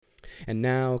And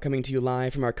now, coming to you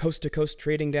live from our coast-to-coast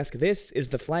trading desk, this is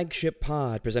the Flagship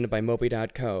Pod, presented by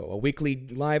Moby.co, a weekly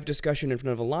live discussion in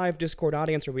front of a live Discord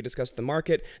audience where we discuss the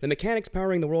market, the mechanics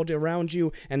powering the world around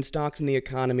you, and stocks in the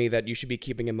economy that you should be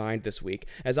keeping in mind this week.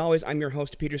 As always, I'm your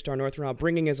host, Peter Star Northrow,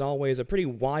 bringing, as always, a pretty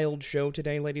wild show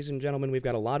today, ladies and gentlemen. We've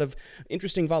got a lot of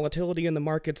interesting volatility in the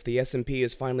markets. The S&P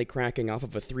is finally cracking off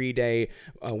of a three-day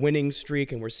winning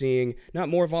streak, and we're seeing not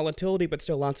more volatility, but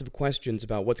still lots of questions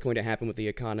about what's going to happen with the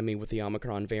economy, with the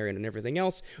Omicron variant and everything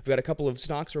else. We've got a couple of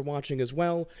stocks we're watching as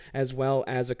well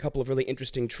as a couple of really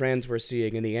interesting trends we're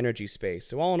seeing in the energy space.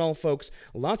 So all in all, folks,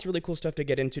 lots of really cool stuff to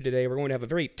get into today. We're going to have a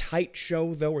very tight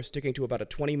show, though. We're sticking to about a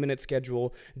 20-minute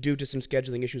schedule due to some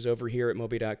scheduling issues over here at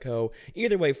Moby.co.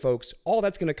 Either way, folks, all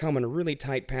that's going to come in a really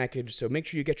tight package, so make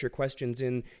sure you get your questions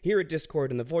in here at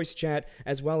Discord in the voice chat,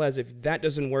 as well as if that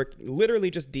doesn't work,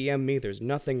 literally just DM me. There's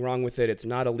nothing wrong with it. It's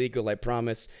not illegal, I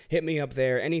promise. Hit me up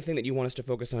there. Anything that you want us to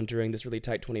focus on during this really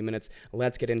tight 20 minutes,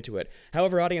 let's get into it.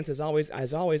 However, audience, as always,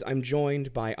 I'm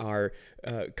joined by our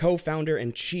co-founder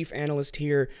and chief analyst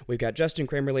here. We've got Justin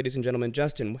Kramer, ladies and gentlemen.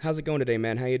 Justin, how's it going today,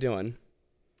 man? How you doing?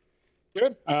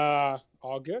 Good.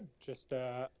 All good. Just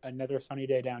another sunny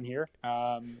day down here.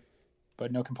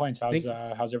 But no complaints.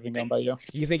 How's everything going by you?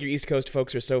 You think your East Coast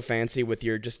folks are so fancy with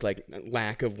your just like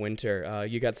lack of winter?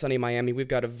 You got sunny Miami. We've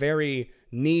got a very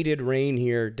needed rain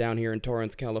here down here in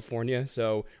Torrance, California.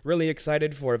 So really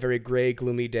excited for a very gray,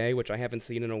 gloomy day, which I haven't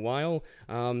seen in a while.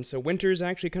 So winter's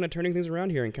actually kind of turning things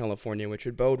around here in California, which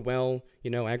should bode well,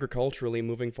 agriculturally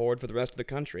moving forward for the rest of the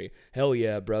country. Hell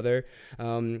yeah, brother.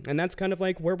 And that's kind of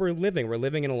like where we're living. We're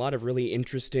living in a lot of really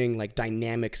interesting, like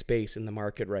dynamic space in the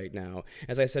market right now.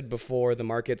 As I said before, the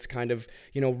market's kind of,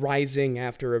 rising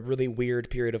after a really weird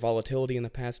period of volatility in the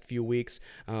past few weeks.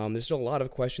 There's still a lot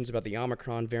of questions about the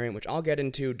Omicron variant, which I'll get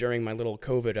into during my little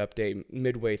COVID update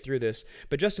midway through this.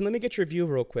 But Justin, let me get your view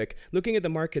real quick. Looking at the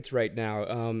markets right now,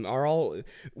 are all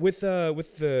with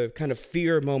the kind of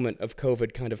fear moment of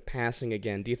COVID kind of passing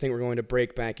again, do you think we're going to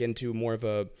break back into more of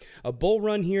a bull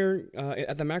run here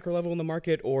at the macro level in the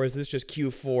market, or is this just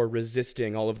Q4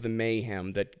 resisting all of the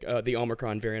mayhem that the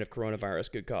Omicron variant of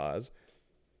coronavirus could cause?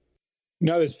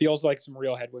 No, this feels like some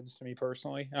real headwinds to me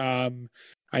personally.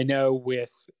 I know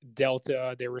with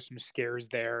Delta, there were some scares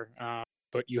there,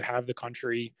 but you have the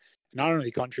country, not only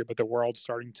the country, but the world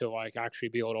starting to like actually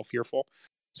be a little fearful.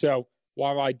 So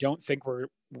while I don't think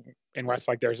unless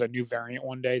like there's a new variant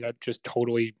one day that just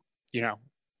totally,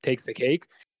 takes the cake,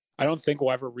 I don't think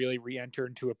we'll ever really re-enter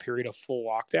into a period of full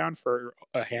lockdown for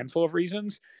a handful of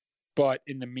reasons. But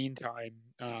in the meantime,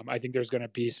 I think there's going to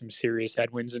be some serious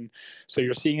headwinds. And so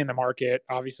you're seeing in the market,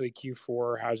 obviously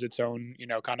Q4 has its own,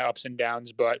 kind of ups and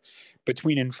downs, but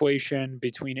between inflation,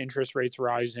 between interest rates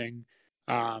rising,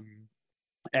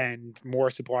 and more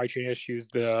supply chain issues,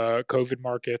 the COVID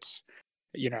markets,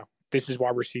 this is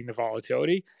why we're seeing the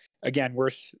volatility. Again, we're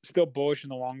still bullish in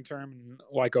the long term. And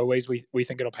like always, we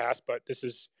think it'll pass, but this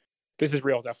is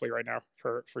real definitely right now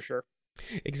for sure.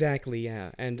 Exactly,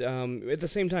 yeah. And at the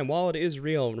same time, while it is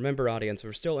real, remember, audience,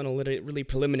 we're still in a really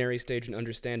preliminary stage in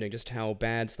understanding just how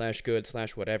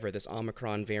bad/good/whatever this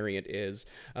Omicron variant is.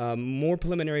 More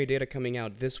preliminary data coming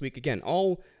out this week. Again,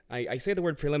 I say the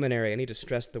word preliminary. I need to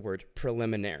stress the word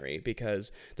preliminary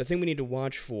because the thing we need to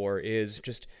watch for is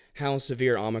just how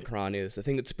severe Omicron is. The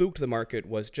thing that spooked the market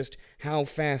was just how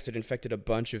fast it infected a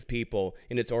bunch of people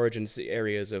in its origin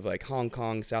areas of like Hong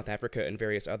Kong, South Africa, and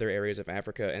various other areas of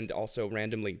Africa, and also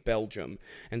randomly Belgium.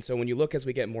 And so when you look as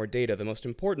we get more data, the most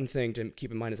important thing to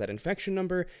keep in mind is that infection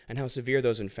number and how severe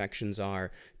those infections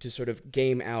are to sort of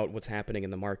game out what's happening in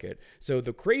the market. So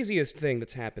the craziest thing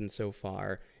that's happened so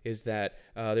far is that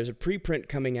there's a preprint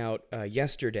coming out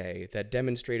yesterday that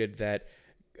demonstrated that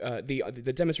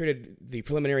the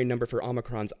preliminary number for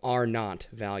Omicron's R naught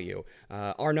value.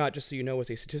 R naught, just so you know, is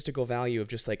a statistical value of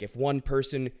just like if one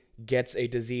person gets a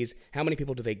disease, how many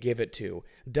people do they give it to?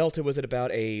 Delta was at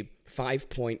about a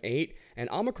 5.8, and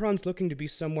Omicron's looking to be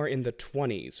somewhere in the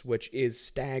 20s, which is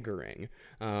staggering.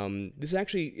 This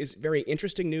actually is very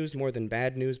interesting news, more than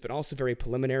bad news, but also very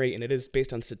preliminary, and it is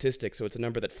based on statistics, so it's a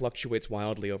number that fluctuates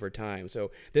wildly over time.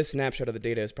 So this snapshot of the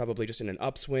data is probably just in an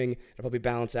upswing. It'll probably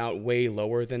balance out way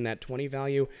lower than that 20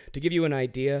 value. To give you an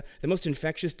idea, the most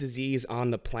infectious disease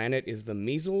on the planet is the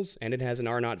measles, and it has an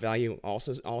R naught value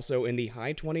also in the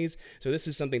high 20s. So this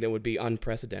is something that would be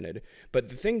unprecedented. But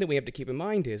the thing that we have to keep in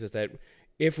mind is that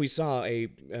if we saw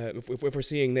if we're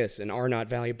seeing this, an R naught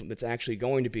value that's actually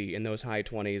going to be in those high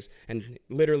 20s and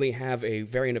literally have a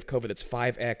variant of COVID that's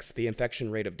 5x the infection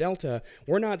rate of Delta,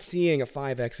 we're not seeing a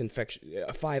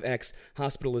 5x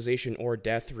hospitalization or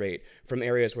death rate from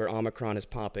areas where Omicron is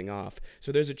popping off.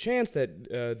 So there's a chance that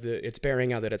it's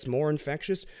bearing out that it's more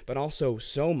infectious, but also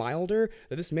so milder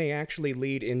that this may actually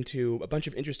lead into a bunch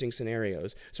of interesting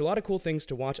scenarios. So a lot of cool things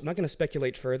to watch. I'm not going to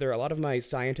speculate further. A lot of my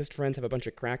scientist friends have a bunch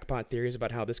of crackpot theories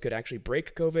about how this could actually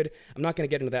break COVID. I'm not going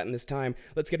to get into that in this time.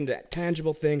 Let's get into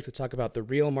tangible things to talk about the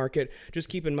real market. Just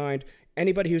keep in mind,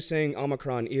 anybody who's saying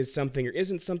Omicron is something or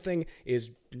isn't something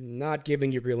is not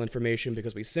giving you real information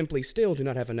because we simply still do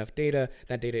not have enough data.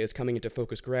 That data is coming into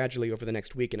focus gradually over the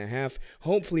next week and a half.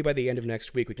 Hopefully by the end of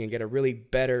next week, we can get a really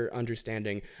better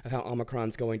understanding of how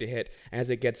Omicron's going to hit as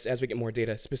we get more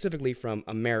data specifically from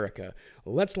America.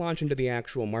 Let's launch into the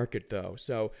actual market though.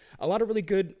 So a lot of really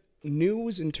good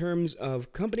news in terms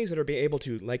of companies that are being able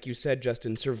to, like you said,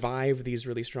 Justin, survive these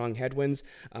really strong headwinds.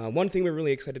 One thing we're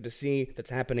really excited to see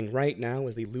that's happening right now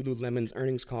is the Lululemon's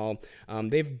earnings call.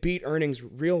 They've beat earnings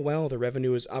real well. The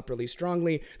revenue is up really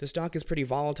strongly. The stock is pretty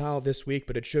volatile this week,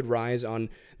 but it should rise on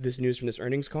this news from this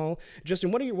earnings call. Justin,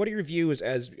 what are your views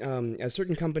as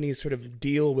certain companies sort of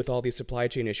deal with all these supply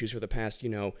chain issues for the past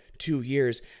 2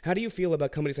 years? How do you feel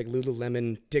about companies like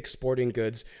Lululemon, Dick's Sporting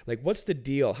Goods? Like, what's the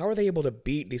deal? How are they able to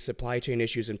beat these supply chain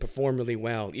issues and perform really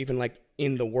well, even like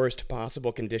in the worst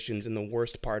possible conditions in the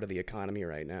worst part of the economy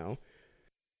right now?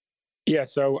 Yeah,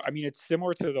 so I mean, it's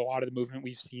similar to a lot of the movement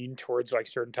we've seen towards like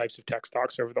certain types of tech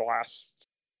stocks over the last,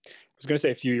 I was going to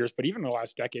say a few years, but even the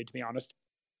last decade, to be honest,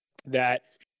 that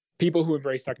people who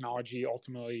embrace technology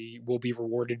ultimately will be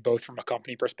rewarded both from a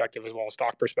company perspective as well as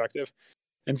stock perspective.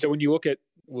 And so when you look at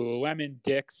Lululemon,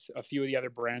 Dick's, a few of the other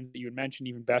brands that you had mentioned,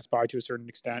 even Best Buy to a certain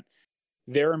extent,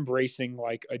 they're embracing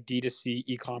like a D2C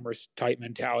e-commerce type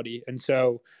mentality. And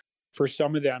so for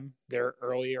some of them, they're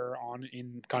earlier on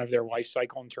in kind of their life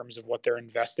cycle in terms of what they're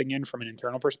investing in from an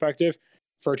internal perspective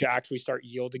for it to actually start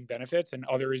yielding benefits, and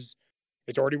others,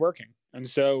 it's already working. And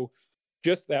so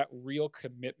just that real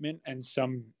commitment and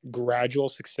some gradual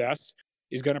success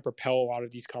is going to propel a lot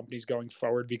of these companies going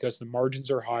forward because the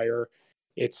margins are higher.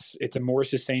 It's a more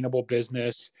sustainable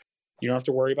business. You don't have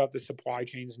to worry about the supply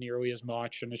chains nearly as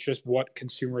much. And it's just what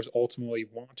consumers ultimately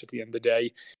want at the end of the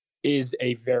day is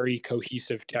a very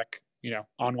cohesive tech,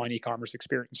 online e-commerce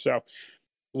experience. So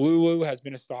Lulu has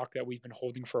been a stock that we've been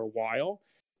holding for a while.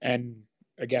 And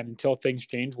again, until things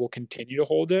change, we'll continue to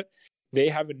hold it. They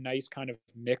have a nice kind of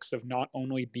mix of not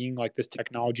only being like this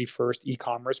technology first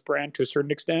e-commerce brand to a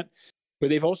certain extent, but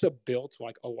they've also built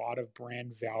like a lot of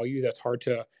brand value that's hard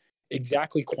to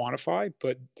exactly quantify,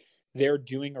 but they're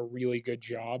doing a really good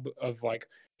job of like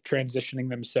transitioning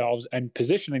themselves and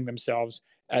positioning themselves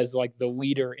as like the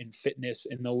leader in fitness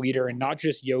and the leader in not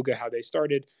just yoga, how they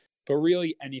started, but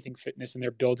really anything fitness. And they're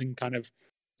building kind of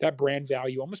that brand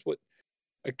value, almost what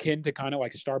akin to kind of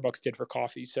like Starbucks did for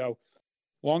coffee. So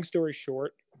long story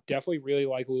short, definitely really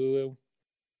like Lulu.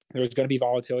 There's going to be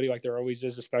volatility like there always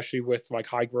is, especially with like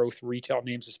high growth retail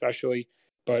names, especially,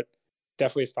 but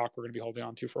definitely a stock we're going to be holding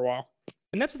on to for a while.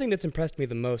 And that's the thing that's impressed me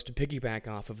the most, to piggyback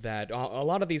off of that. A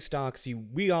lot of these stocks,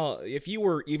 if you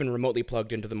were even remotely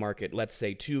plugged into the market, let's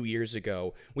say 2 years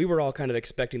ago, we were all kind of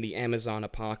expecting the Amazon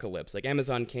apocalypse. Like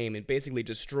Amazon came and basically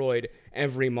destroyed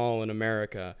every mall in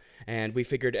America, and we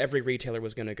figured every retailer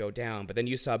was going to go down. But then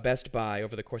you saw Best Buy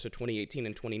over the course of 2018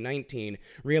 and 2019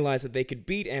 realize that they could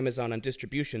beat Amazon on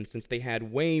distribution since they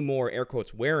had way more, air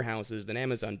quotes, warehouses than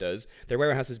Amazon does, their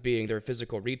warehouses being their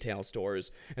physical retail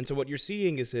stores. And so what you're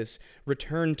seeing is this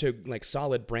return to like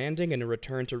solid branding and a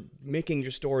return to making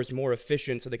your stores more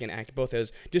efficient so they can act both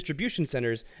as distribution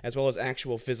centers as well as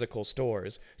actual physical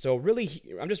stores. So really,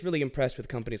 I'm just really impressed with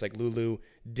companies like Lulu,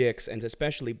 Dick's, and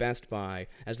especially Best Buy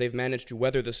as they've managed to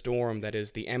weather the storm that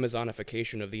is the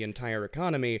Amazonification of the entire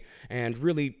economy and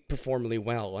really perform really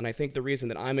well. And I think the reason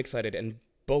that I'm excited and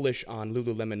bullish on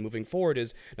Lululemon moving forward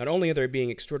is not only are they being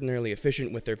extraordinarily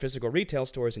efficient with their physical retail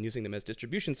stores and using them as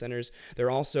distribution centers,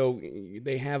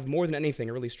 they have more than anything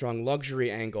a really strong luxury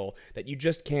angle that you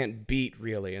just can't beat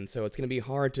really, and so it's going to be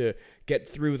hard to get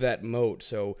through that moat.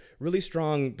 So really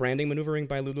strong branding maneuvering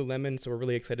by Lululemon, so we're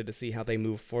really excited to see how they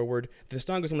move forward. The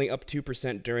stock was only up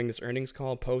 2% during this earnings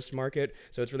call post-market,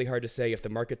 so it's really hard to say if the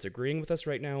market's agreeing with us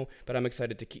right now, but I'm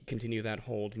excited to continue that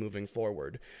hold moving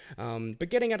forward. But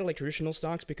getting out of like traditional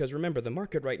stocks, because remember, the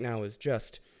market right now is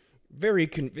just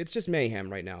it's just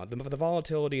mayhem right now. The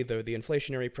volatility, the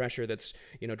inflationary pressure that's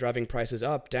driving prices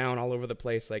up, down, all over the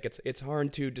place. Like it's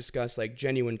hard to discuss like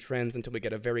genuine trends until we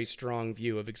get a very strong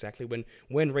view of exactly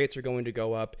when rates are going to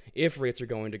go up, if rates are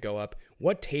going to go up,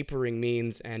 what tapering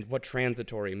means, and what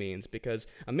transitory means. Because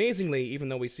amazingly, even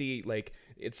though we see like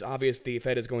it's obvious the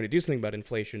Fed is going to do something about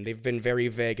inflation, they've been very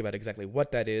vague about exactly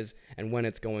what that is and when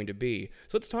it's going to be.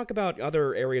 So let's talk about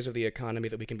other areas of the economy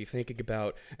that we can be thinking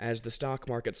about as the stock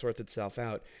market sorts itself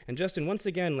out. And Justin, once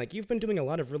again, like you've been doing a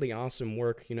lot of really awesome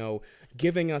work,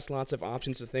 giving us lots of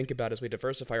options to think about as we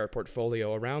diversify our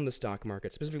portfolio around the stock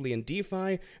market, specifically in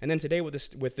DeFi, and then today with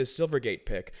this Silvergate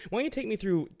pick. Why don't you take me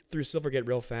through Silvergate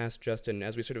real fast, Justin,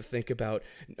 as we sort of think about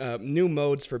new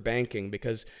modes for banking?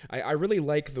 Because I really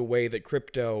like the way that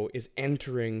crypto is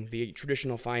entering the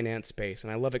traditional finance space,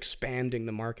 and I love expanding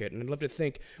the market. And I'd love to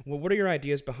think, well, what are your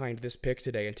ideas behind this pick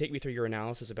today? And take me through your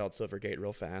analysis about Silvergate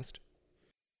real fast.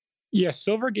 Yeah,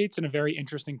 Silvergate's in a very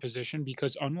interesting position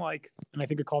because unlike, and I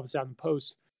think I called this out in the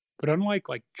post, but unlike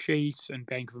like Chase and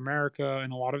Bank of America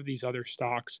and a lot of these other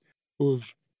stocks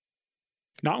who've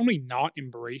not only not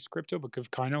embraced crypto, but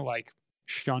have kind of like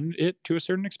shunned it to a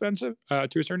certain extent,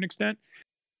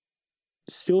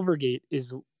 Silvergate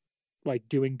is like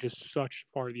doing just such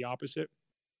far the opposite.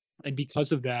 And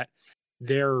because of that,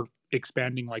 they're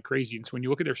expanding like crazy. And so when you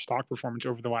look at their stock performance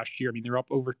over the last year, I mean, they're up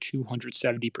over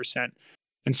 270%.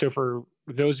 And so for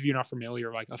those of you not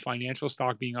familiar, like a financial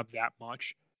stock being up that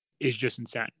much is just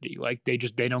insanity. Like they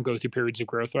don't go through periods of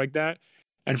growth like that.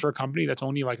 And for a company that's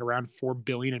only like around 4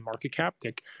 billion in market cap,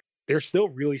 they're still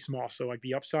really small. So like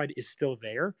the upside is still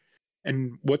there.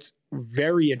 And what's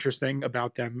very interesting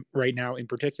about them right now in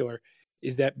particular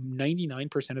is that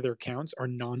 99% of their accounts are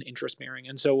non-interest bearing.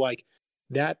 And so like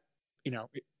that,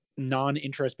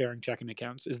 non-interest bearing checking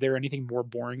accounts, is there anything more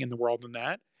boring in the world than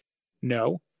that?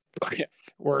 No.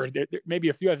 Or there may be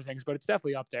a few other things, but it's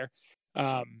definitely up there.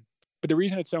 But the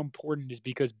reason it's so important is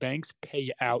because banks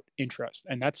pay out interest,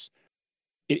 and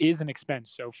it is an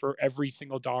expense. So for every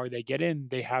single dollar they get in,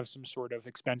 they have some sort of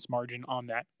expense margin on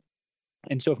that.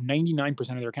 And so if 99%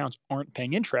 of their accounts aren't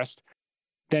paying interest,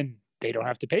 then they don't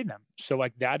have to pay them. So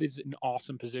like that is an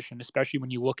awesome position, especially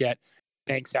when you look at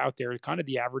banks out there. Kind of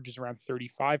the average is around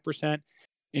 35%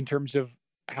 in terms of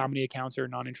how many accounts are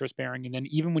non-interest bearing. And then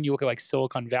even when you look at like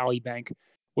Silicon Valley Bank,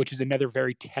 which is another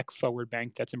very tech forward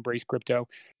bank that's embraced crypto,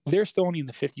 they're still only in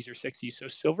the 50s or 60s. So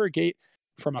Silvergate,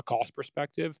 from a cost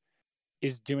perspective,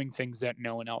 is doing things that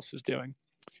no one else is doing.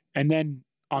 And then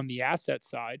on the asset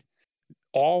side,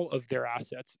 all of their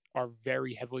assets are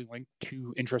very heavily linked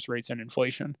to interest rates and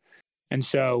inflation. And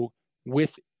so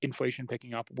with inflation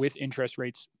picking up, with interest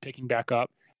rates picking back up,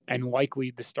 and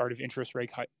likely the start of interest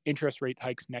rate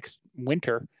hikes next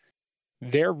winter,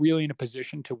 they're really in a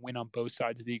position to win on both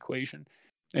sides of the equation.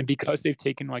 And because they've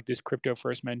taken like this crypto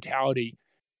first mentality,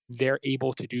 they're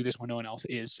able to do this when no one else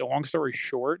is. So long story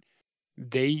short,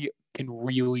 they can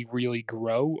really, really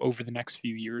grow over the next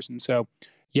few years. And so,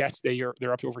 yes,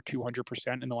 they're up to over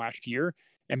 200% in the last year,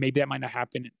 and maybe that might not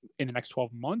happen in the next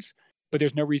 12 months, but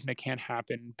there's no reason it can't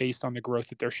happen based on the growth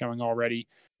that they're showing already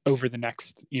over the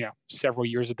next, several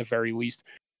years at the very least.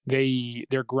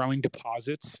 They're growing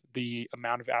deposits, the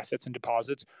amount of assets and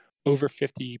deposits, over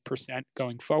 50%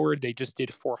 going forward. They just did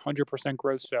 400%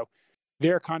 growth. So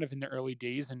they're kind of in the early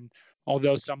days. And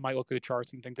although some might look at the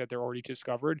charts and think that they're already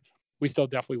discovered, we still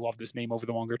definitely love this name over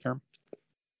the longer term.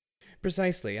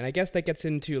 Precisely, and I guess that gets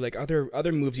into like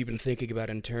other moves you've been thinking about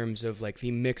in terms of like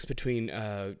the mix between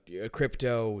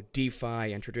crypto,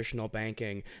 DeFi, and traditional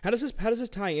banking. How does this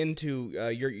tie into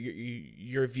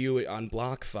your view on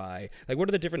BlockFi? Like, what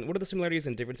are the similarities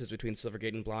and differences between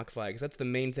Silvergate and BlockFi? Because that's the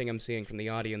main thing I'm seeing from the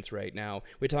audience right now.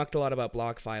 We talked a lot about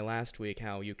BlockFi last week,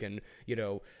 how you can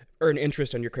earn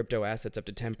interest on your crypto assets up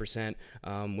to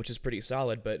 10%, which is pretty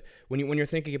solid. But when you're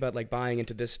thinking about like buying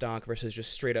into this stock versus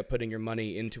just straight up putting your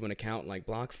money into an account like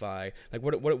BlockFi, like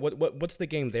what's the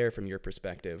game there from your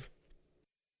perspective?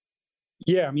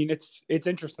 Yeah, I mean it's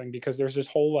interesting because there's this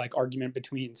whole like argument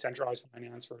between centralized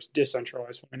finance versus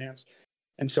decentralized finance.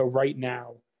 And so right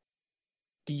now,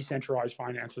 decentralized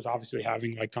finance is obviously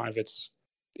having like kind of its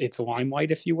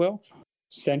limelight, if you will.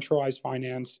 Centralized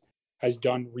finance has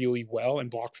done really well, and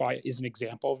BlockFi is an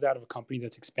example of that, of a company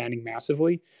that's expanding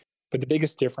massively. But the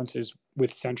biggest difference is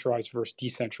with centralized versus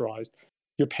decentralized,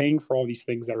 you're paying for all these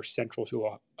things that are central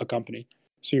to a company.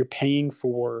 So you're paying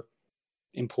for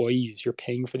employees, you're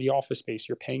paying for the office space,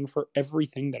 you're paying for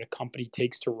everything that a company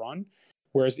takes to run.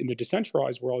 Whereas in the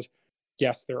decentralized world,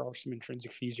 yes, there are some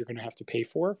intrinsic fees you're going to have to pay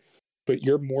for, but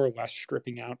you're more or less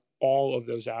stripping out all of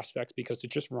those aspects because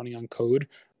it's just running on code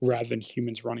rather than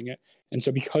humans running it. And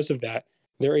so because of that,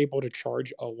 they're able to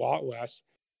charge a lot less,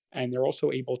 and they're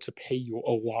also able to pay you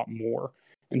a lot more.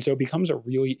 And so it becomes a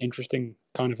really interesting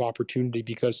kind of opportunity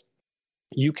because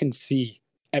you can see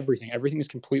everything. Everything is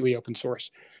completely open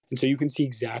source. And so you can see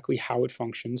exactly how it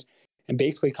functions and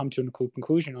basically come to a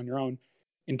conclusion on your own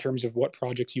in terms of what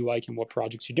projects you like and what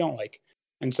projects you don't like.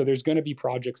 And so there's going to be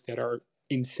projects that are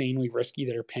insanely risky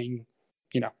that are paying,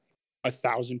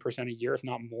 1,000% a year, if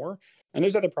not more. And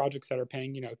there's other projects that are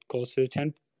paying, close to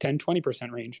the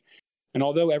 20% range. And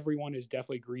although everyone is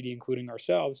definitely greedy, including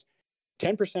ourselves,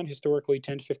 10% historically,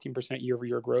 10 to 15% year over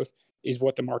year growth is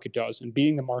what the market does. And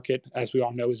beating the market, as we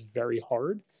all know, is very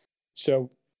hard.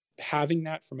 So having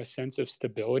that from a sense of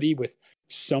stability with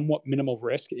somewhat minimal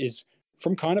risk is,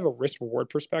 from kind of a risk reward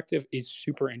perspective, is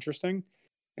super interesting.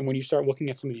 And when you start looking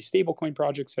at some of these stablecoin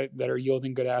projects that are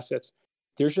yielding good assets,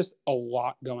 there's just a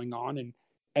lot going on. And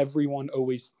everyone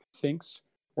always thinks,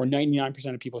 or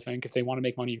 99% of people think, if they want to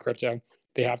make money in crypto,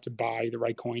 they have to buy the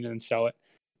right coin and then sell it.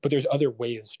 But there's other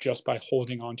ways just by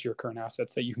holding on to your current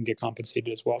assets that you can get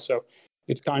compensated as well. So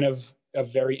it's kind of a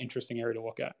very interesting area to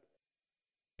look at.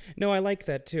 No, I like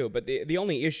that too, but the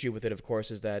only issue with it, of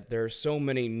course, is that there are so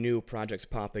many new projects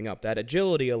popping up. That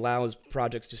agility allows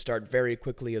projects to start very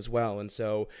quickly as well, and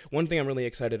so one thing I'm really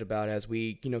excited about as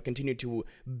we, continue to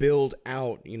build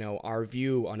out, our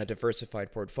view on a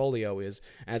diversified portfolio is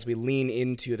as we lean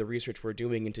into the research we're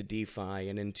doing into DeFi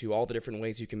and into all the different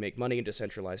ways you can make money in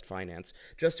decentralized finance.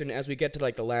 Justin, as we get to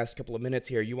like the last couple of minutes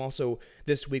here, you also,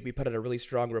 this week we put out a really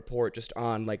strong report just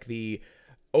on like the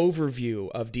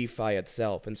overview of DeFi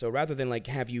itself. And so rather than like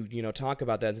have you, talk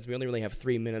about that, since we only really have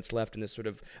 3 minutes left in this sort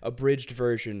of abridged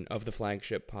version of the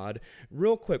flagship pod,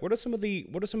 real quick, what are some of the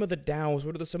DAOs,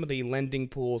 what are some of the lending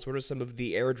pools, what are some of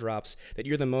the airdrops that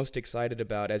you're the most excited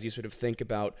about as you sort of think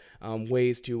about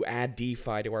ways to add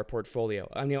DeFi to our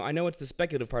portfolio? I know it's the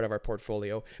speculative part of our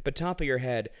portfolio, but top of your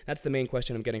head, that's the main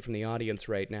question I'm getting from the audience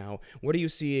right now. What are you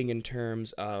seeing in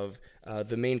terms of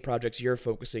the main projects you're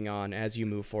focusing on as you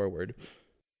move forward?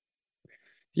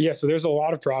 Yeah, so there's a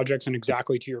lot of projects, and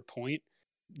exactly to your point,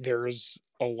 there's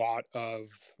a lot of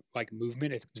like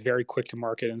movement. It's very quick to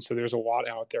market, and so there's a lot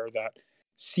out there that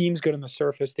seems good on the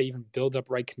surface. They even build up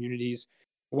right communities.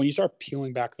 When you start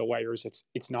peeling back the layers,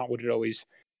 it's not what it always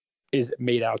is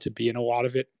made out to be, and a lot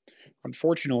of it,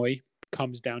 unfortunately,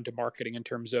 comes down to marketing in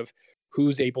terms of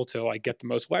who's able to like get the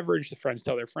most leverage. The friends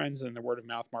tell their friends, and then the word of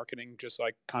mouth marketing just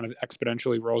like kind of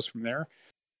exponentially rolls from there.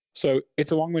 So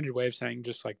it's a long-winded way of saying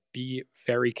just like be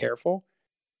very careful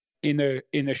in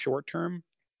the short term.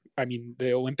 I mean,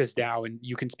 the Olympus DAO, and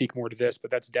you can speak more to this, but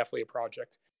that's definitely a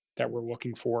project that we're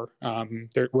looking for.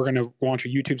 We're going to launch a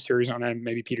YouTube series on it.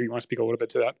 Maybe Peter, you want to speak a little bit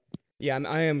to that? Yeah,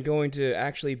 I am going to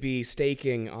actually be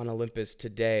staking on Olympus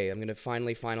today. I'm going to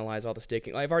finally finalize all the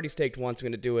staking. I've already staked once. I'm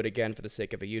going to do it again for the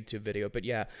sake of a YouTube video. But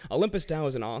yeah, Olympus DAO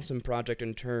is an awesome project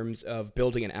in terms of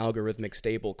building an algorithmic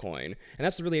stablecoin. And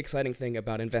that's the really exciting thing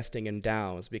about investing in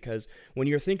DAOs, because when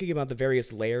you're thinking about the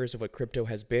various layers of what crypto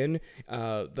has been,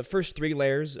 the first 3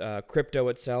 layers, crypto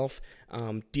itself,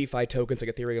 DeFi tokens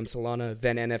like Ethereum, Solana,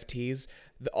 then NFTs,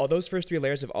 all those first 3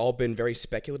 layers have all been very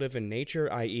speculative in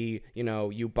nature, i.e.,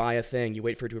 you buy a thing, you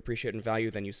wait for it to appreciate in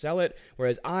value, then you sell it.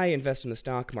 Whereas I invest in the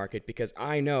stock market because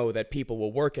I know that people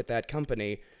will work at that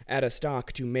company at a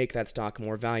stock to make that stock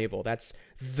more valuable. That's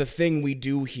the thing we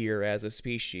do here as a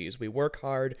species. We work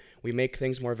hard, we make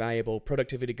things more valuable,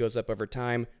 productivity goes up over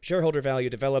time, shareholder value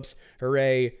develops,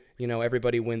 hooray,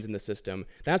 everybody wins in the system.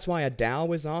 That's why a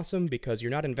DAO is awesome, because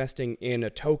you're not investing in a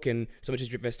token so much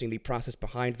as you're investing in the process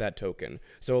behind that token.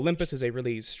 So Olympus is a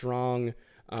really strong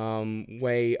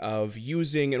way of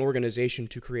using an organization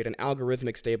to create an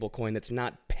algorithmic stablecoin that's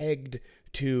not pegged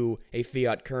to a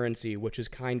fiat currency, which is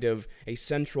kind of a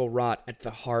central rot at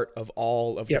the heart of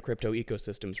all of the crypto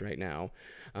ecosystems right now.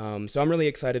 So I'm really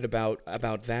excited about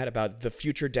that, about the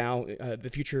future DAO, the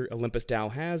future Olympus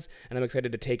DAO has, and I'm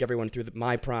excited to take everyone through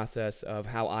my process of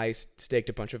how I staked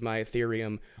a bunch of my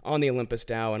Ethereum on the Olympus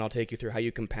DAO, and I'll take you through how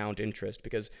you compound interest,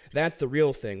 because that's the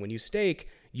real thing. When you stake,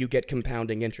 you get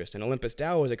compounding interest. And Olympus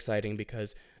DAO is exciting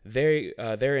because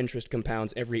their interest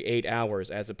compounds every 8 hours,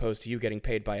 as opposed to you getting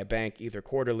paid by a bank either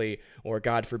quarterly or,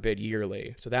 God forbid,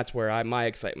 yearly. So that's where my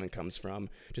excitement comes from,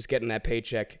 just getting that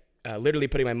paycheck, literally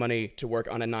putting my money to work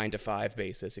on a 9 to 5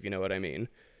 basis, if you know what I mean.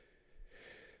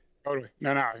 Totally.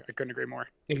 No, I couldn't agree more.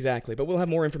 Exactly, but we'll have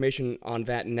more information on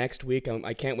that next week.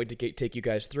 I can't wait to take you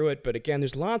guys through it. But again,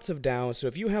 there's lots of DAOs, so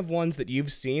if you have ones that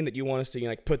you've seen that you want us to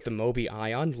like put the Moby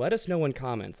eye on, let us know in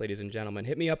comments, ladies and gentlemen.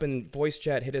 Hit me up in voice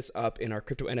chat, hit us up in our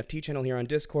crypto NFT channel here on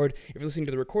Discord. If you're listening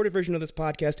to the recorded version of this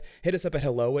podcast, hit us up at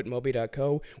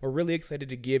hello@moby.co. We're really excited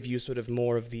to give you sort of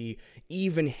more of the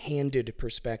even-handed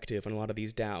perspective on a lot of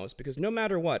these DAOs, because no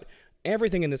matter what,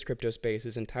 everything in this crypto space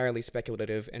is entirely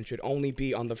speculative and should only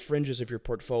be on the fringes of your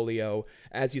portfolio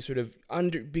as you sort of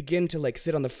begin to like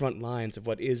sit on the front lines of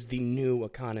what is the new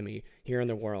economy here in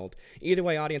the world. Either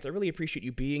way, audience, I really appreciate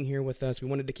you being here with us. We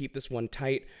wanted to keep this one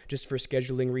tight just for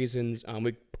scheduling reasons.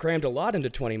 We crammed a lot into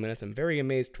 20 minutes. I'm very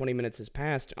amazed 20 minutes has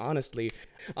passed, honestly.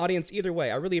 Audience, either way,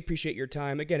 I really appreciate your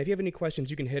time. Again, if you have any questions,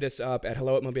 you can hit us up at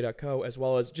hello@moby.co, as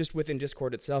well as just within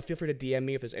Discord itself. Feel free to DM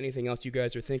me if there's anything else you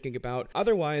guys are thinking about.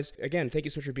 Otherwise, again, thank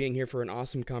you so much for being here for an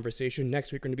awesome conversation.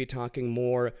 Next week, we're going to be talking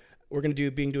more. We're going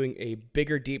to be doing a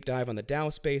bigger deep dive on the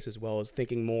DAO space, as well as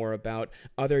thinking more about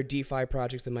other DeFi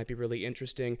projects that might be really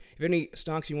interesting. If you have any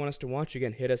stocks you want us to watch,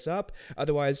 again, hit us up.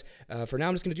 Otherwise, for now,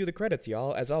 I'm just going to do the credits,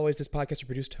 y'all. As always, this podcast is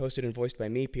produced, hosted, and voiced by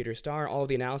me, Peter Starr. All of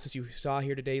the analysis you saw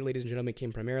here today, ladies and gentlemen,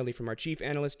 came primarily from our chief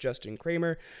analyst, Justin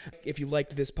Kramer. If you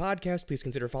liked this podcast, please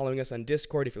consider following us on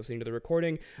Discord if you're listening to the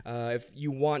recording. If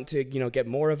you want to, get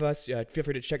more of us, feel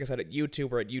free to check us out at YouTube.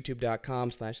 We're at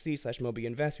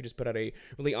youtube.com/c/mobyinvest. We just put out a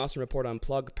really awesome report on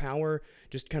Plug Power,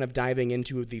 just kind of diving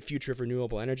into the future of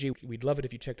renewable energy. We'd love it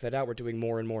if you checked that out. We're doing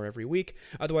more and more every week.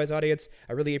 Otherwise, audience,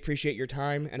 I really appreciate your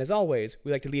time. And as always,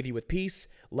 we like to leave you with peace,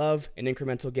 love, and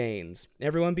incremental gains.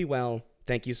 Everyone be well.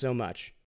 Thank you so much.